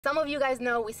Some of you guys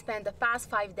know we spent the past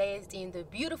 5 days in the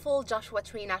beautiful Joshua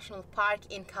Tree National Park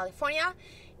in California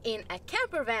in a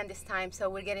camper van this time, so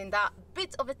we're getting that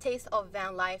bit of a taste of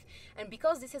van life. And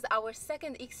because this is our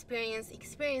second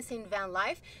experiencing van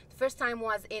life, the first time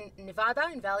was in Nevada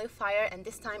in Valley of Fire, and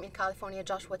this time in California,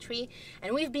 Joshua Tree,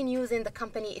 and we've been using the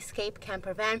company Escape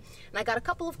Campervan. And I got a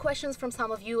couple of questions from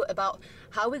some of you about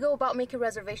how we go about making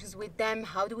reservations with them,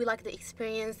 how do we like the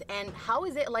experience, and how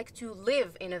is it like to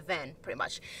live in a van, pretty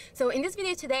much. So in this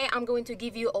video today, I'm going to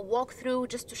give you a walkthrough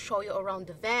just to show you around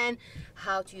the van,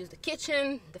 how to use the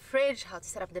kitchen, the fridge, how to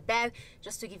set up the bed,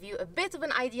 just to give you a bit of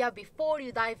an idea before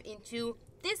you dive into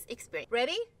this experience.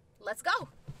 Ready? Let's go!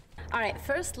 All right,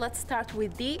 first let's start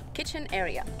with the kitchen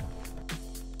area.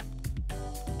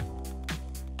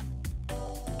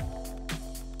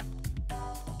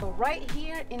 So right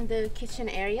here in the kitchen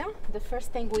area, the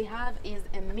first thing we have is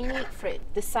a mini fridge.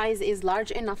 The size is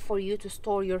large enough for you to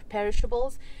store your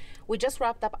perishables. We just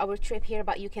wrapped up our trip here,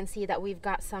 but you can see that we've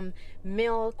got some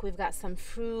milk, we've got some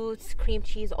fruits, cream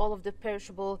cheese, all of the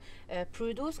perishable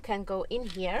produce can go in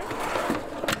here.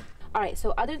 All right,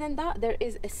 so other than that, there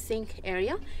is a sink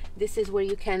area. This is where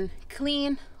you can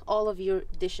clean all of your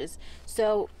dishes.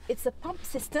 So it's a pump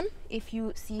system. If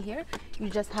you see here, you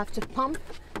just have to pump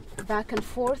back and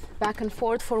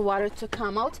forth for water to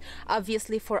come out.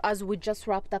 Obviously for us, we just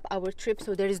wrapped up our trip,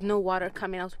 so there is no water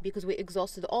coming out because we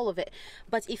exhausted all of it.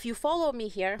 But if you follow me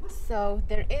here, so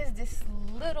there is this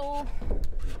little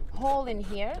hole in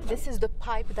here. This is the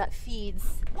pipe that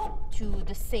feeds to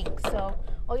the sink. So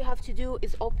all you have to do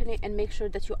is open it and make sure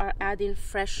that you are adding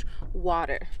fresh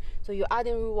water. So you add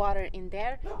in water in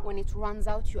there. When it runs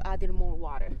out, you add in more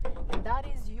water. And that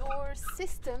is your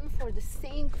system for the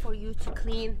sink for you to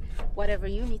clean whatever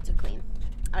you need to clean.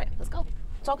 All right, let's go.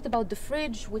 Talked about the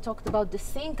fridge, we talked about the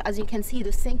sink. As you can see,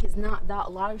 the sink is not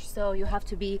that large, so you have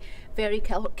to be very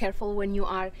careful when you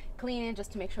are cleaning,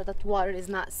 just to make sure that water is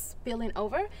not spilling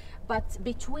over. But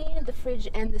between the fridge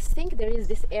and the sink, there is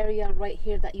this area right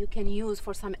here that you can use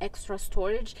for some extra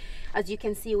storage. As you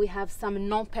can see, we have some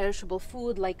non-perishable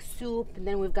food like soup, and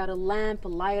then we've got a lamp, a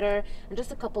lighter, and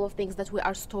just a couple of things that we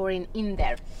are storing in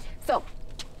there. So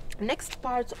next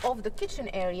part of the kitchen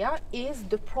area is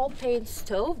the propane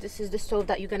stove. This is the stove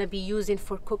that you're going to be using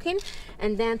for cooking.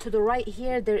 And then to the right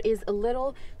here, there is a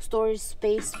little storage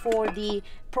space for the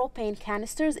propane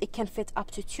canisters. It can fit up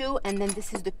to 2, and then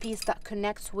this is the piece that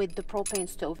connects with the propane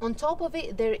stove. On top of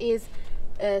it, there is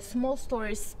a small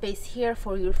storage space here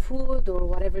for your food or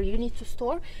whatever you need to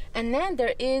store. And then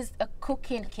there is a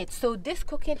cooking kit. So this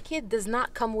cooking kit does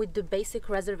not come with the basic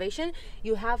reservation.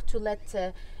 You have to let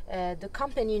the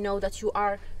company know that you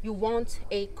want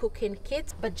a cooking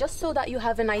kit. But just so that you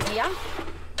have an idea,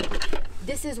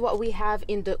 this is what we have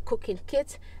in the cooking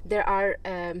kit. There are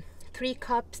 3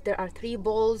 cups, there are 3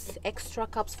 bowls, extra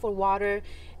cups for water,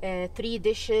 3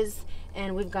 dishes,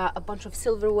 and we've got a bunch of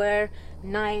silverware,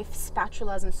 knives,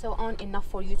 spatulas, and so on, enough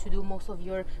for you to do most of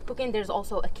your cooking. There's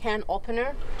also a can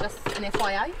opener, just an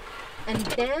FYI. And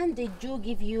then they do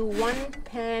give you 1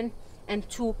 pan and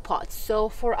 2 pots. So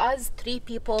for us 3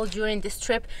 people during this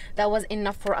trip, that was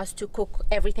enough for us to cook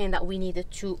everything that we needed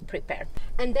to prepare.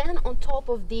 And then on top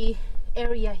of the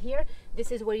area here,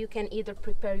 this is where you can either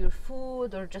prepare your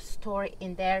food or just store it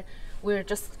in there. We're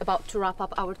just about to wrap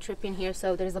up our trip in here,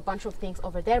 so there's a bunch of things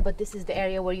over there, but this is the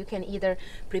area where you can either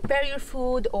prepare your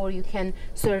food or you can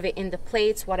serve it in the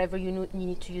plates, whatever you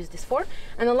need to use this for.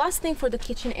 And the last thing for the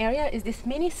kitchen area is this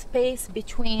mini space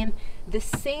between the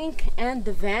sink and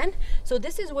the van. So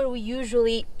this is where we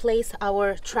usually place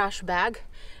our trash bag,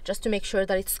 just to make sure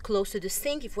that it's close to the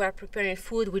sink. If we are preparing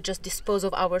food, we just dispose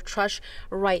of our trash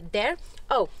right there.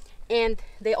 Oh, and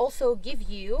they also give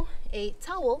you a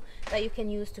towel that you can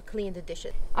use to clean the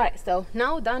dishes. All right, so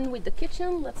now done with the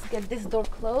kitchen, let's get this door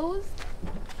closed.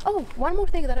 Oh, one more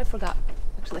thing that I forgot,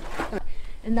 actually,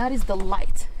 and that is the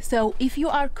light. So if you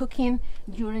are cooking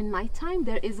during nighttime,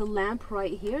 there is a lamp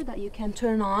right here that you can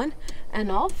turn on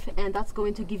and off, and that's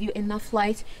going to give you enough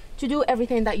light to do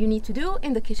everything that you need to do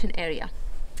in the kitchen area.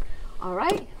 All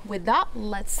right, with that,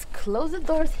 let's close the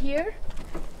doors here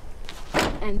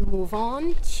and move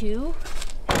on to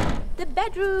the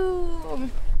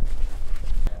bedroom.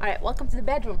 All right, welcome to the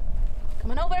bedroom.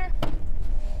 Come on over.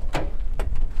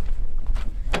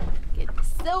 Get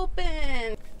this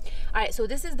open. All right, so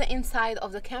this is the inside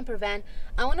of the camper van.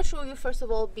 I want to show you, first of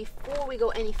all, before we go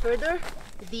any further,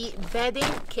 the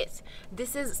bedding kit.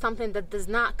 This is something that does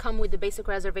not come with the basic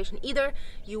reservation either.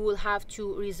 You will have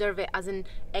to reserve it as an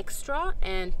extra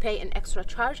and pay an extra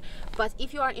charge. But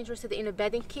if you are interested in a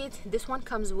bedding kit, this one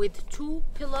comes with 2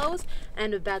 pillows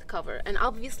and a bed cover. And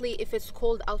obviously, if it's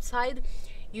cold outside,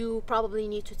 you probably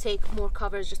need to take more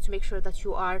covers just to make sure that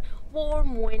you are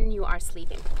warm when you are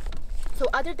sleeping. So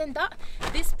other than that,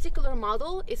 this particular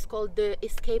model is called the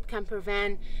Escape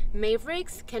Campervan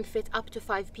Mavericks, can fit up to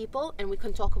 5 people, and we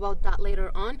can talk about that later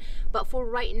on. But for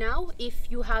right now, if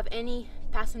you have any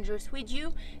passengers with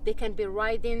you, they can be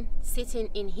riding, sitting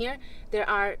in here. There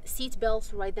are seat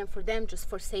belts right then for them, just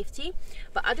for safety.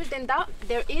 But other than that,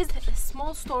 there is a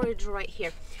small storage right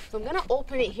here. So I'm gonna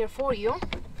open it here for you.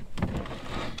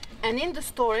 And in the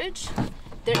storage,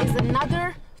 there is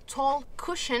another tall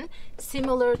cushion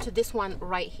similar to this one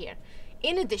right here.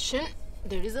 In addition,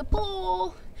 there is a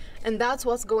bowl, and that's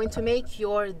what's going to make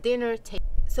your dinner table.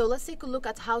 So let's take a look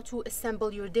at how to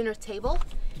assemble your dinner table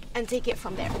and take it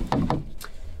from there.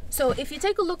 So if you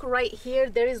take a look right here,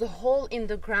 there is a hole in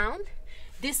the ground.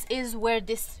 This is where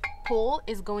this pole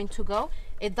is going to go.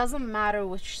 It doesn't matter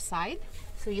which side.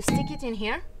 So you stick it in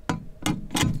here.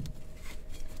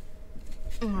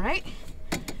 All right,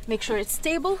 make sure it's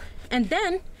stable. And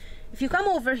then if you come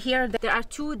over here, there are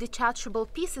 2 detachable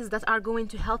pieces that are going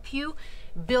to help you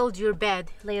build your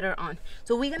bed later on.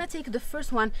 So we're gonna take the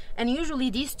first one, and usually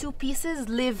these 2 pieces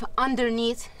live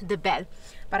underneath the bed,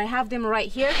 but I have them right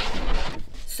here.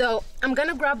 So I'm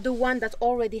gonna grab the one that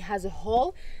already has a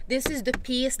hole. This is the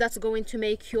piece that's going to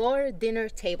make your dinner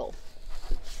table.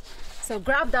 So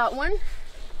grab that one,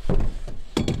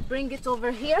 bring it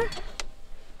over here,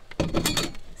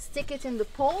 stick it in the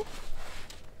pole,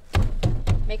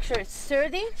 make sure it's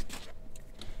sturdy,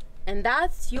 and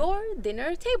that's your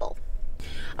dinner table.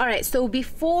 All right, so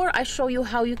before I show you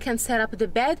how you can set up the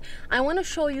bed, I want to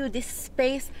show you this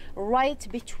space right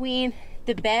between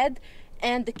the bed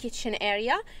and the kitchen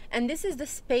area. And this is the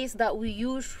space that we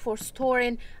use for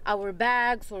storing our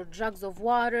bags or jugs of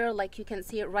water. Like you can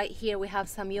see it right here, we have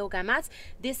some yoga mats.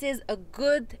 This is a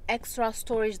good extra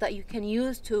storage that you can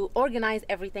use to organize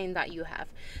everything that you have.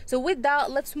 So with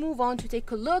that, let's move on to take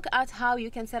a look at how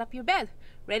you can set up your bed.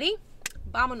 Ready?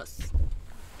 Vámonos.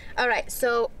 All right,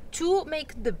 so to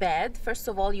make the bed, first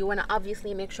of all, you want to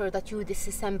obviously make sure that you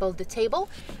disassemble the table,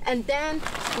 and then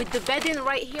with the bedding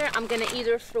right here, I'm gonna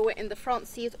either throw it in the front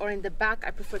seat or in the back.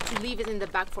 I prefer to leave it in the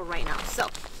back for right now, so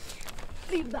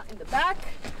leave that in the back.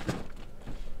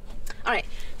 All right,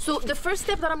 so the first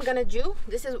step that I'm gonna do,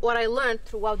 this is what I learned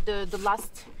throughout the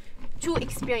last 2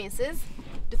 experiences.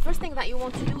 The first thing that you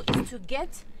want to do is to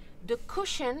get the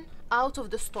cushion out of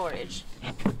the storage.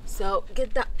 So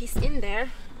get that piece in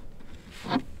there,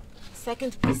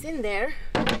 second piece in there.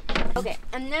 Okay,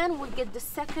 and then we'll get the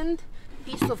second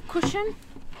piece of cushion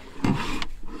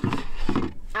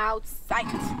outside.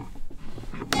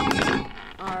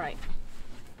 All right,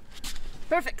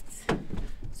 perfect.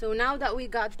 So now that we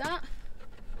got that,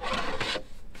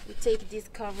 we take these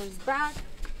covers back.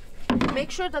 Make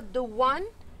sure that the one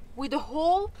with the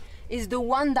hole is the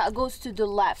one that goes to the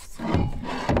left,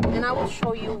 and I will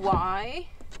show you why.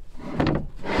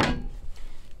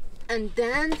 And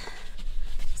then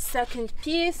second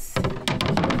piece.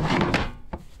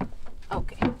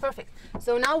 Okay, perfect.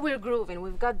 So now we're grooving.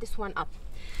 We've got this one up,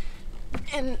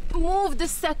 and move the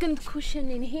second cushion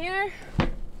in here.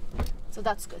 So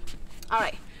that's good. All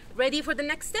right, ready for the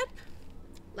next step?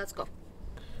 Let's go.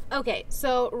 Okay,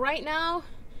 so right now,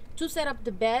 to set up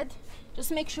the bed,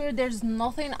 just make sure there's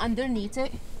nothing underneath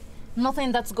it,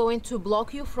 nothing that's going to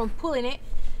block you from pulling it.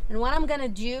 And what I'm gonna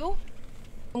do,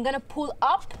 I'm gonna pull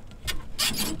up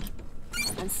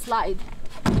and slide,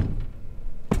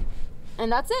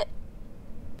 and that's it.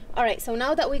 All right, so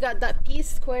now that we got that piece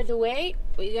squared away,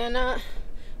 we're gonna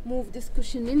move this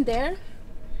cushion in there,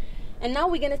 and now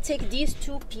we're gonna take these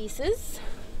 2 pieces.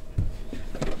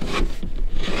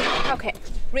 Okay,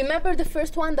 remember the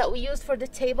first one that we used for the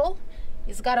table?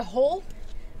 It's got a hole,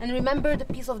 and remember the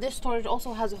piece of this storage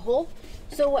also has a hole.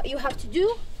 So what you have to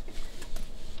do,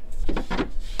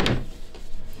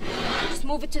 just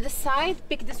move it to the side,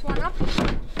 pick this one up,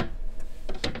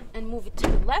 and move it to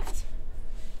the left.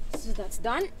 So that's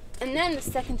done. And then the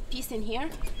second piece in here,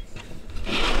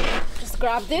 just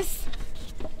grab this,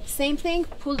 same thing,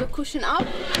 pull the cushion up,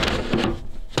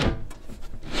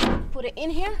 put it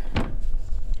in here,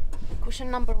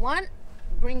 cushion number 1,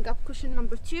 bring up cushion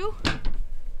number 2,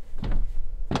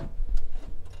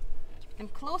 keep them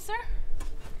closer,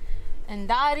 and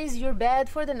that is your bed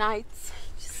for the night.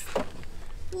 Just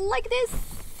like this.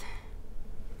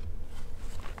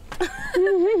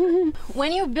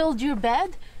 When you build your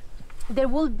bed, there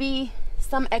will be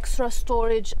some extra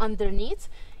storage underneath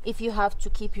if you have to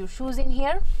keep your shoes in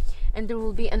here, and there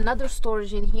will be another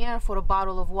storage in here for a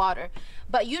bottle of water.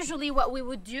 But usually what we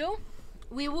would do,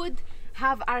 we would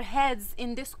have our heads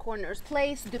in this corner,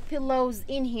 place the pillows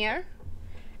in here,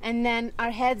 and then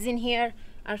our heads in here,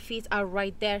 Our feet are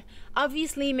right there.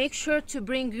 Obviously, make sure to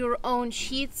bring your own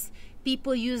sheets.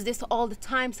 People use this all the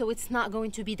time, so it's not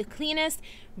going to be the cleanest.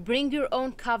 Bring your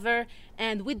own cover,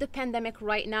 and with the pandemic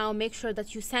right now, make sure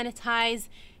that you sanitize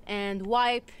and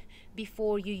wipe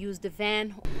before you use the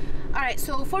van. All right,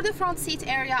 so for the front seat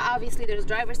area, obviously there's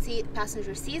driver seat,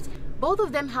 passenger seat. Both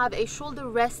of them have a shoulder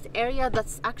rest area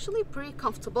that's actually pretty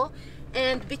comfortable,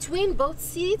 and between both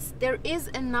seats there is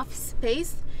enough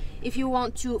space. If you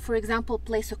want to, for example,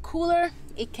 place a cooler,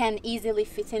 it can easily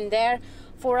fit in there.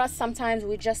 For us, sometimes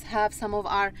we just have some of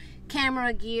our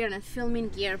camera gear and filming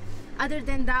gear. Other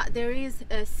than that, there is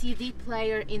a CD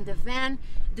player in the van.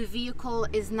 The vehicle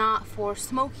is not for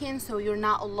smoking, so you're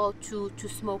not allowed to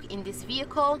smoke in this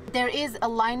vehicle. There is a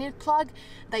liner plug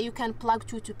that you can plug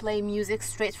to play music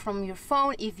straight from your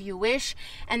phone if you wish.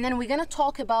 And then we're gonna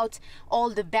talk about all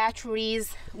the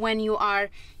batteries when you are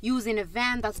using a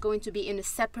van. That's going to be in a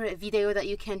separate video that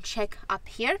you can check up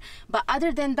here. But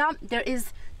other than that, there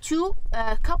is two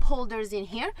cup holders in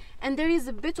here, and there is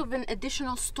a bit of an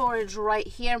additional storage right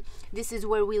here. This is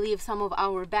where we leave some of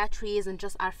our batteries and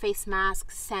just our face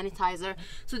masks, sanitizer.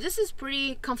 So this is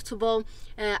pretty comfortable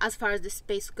as far as the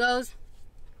space goes.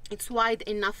 It's wide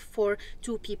enough for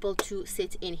two people to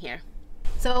sit in here.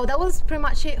 So that was pretty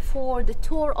much it for the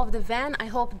tour of the van. I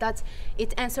hope that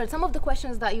it answered some of the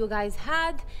questions that you guys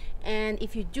had. And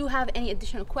if you do have any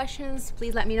additional questions,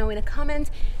 please let me know in a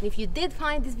comment. And if you did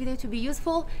find this video to be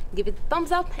useful, give it a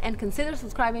thumbs up and consider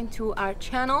subscribing to our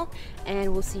channel.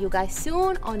 And we'll see you guys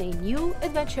soon on a new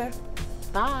adventure.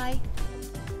 Bye.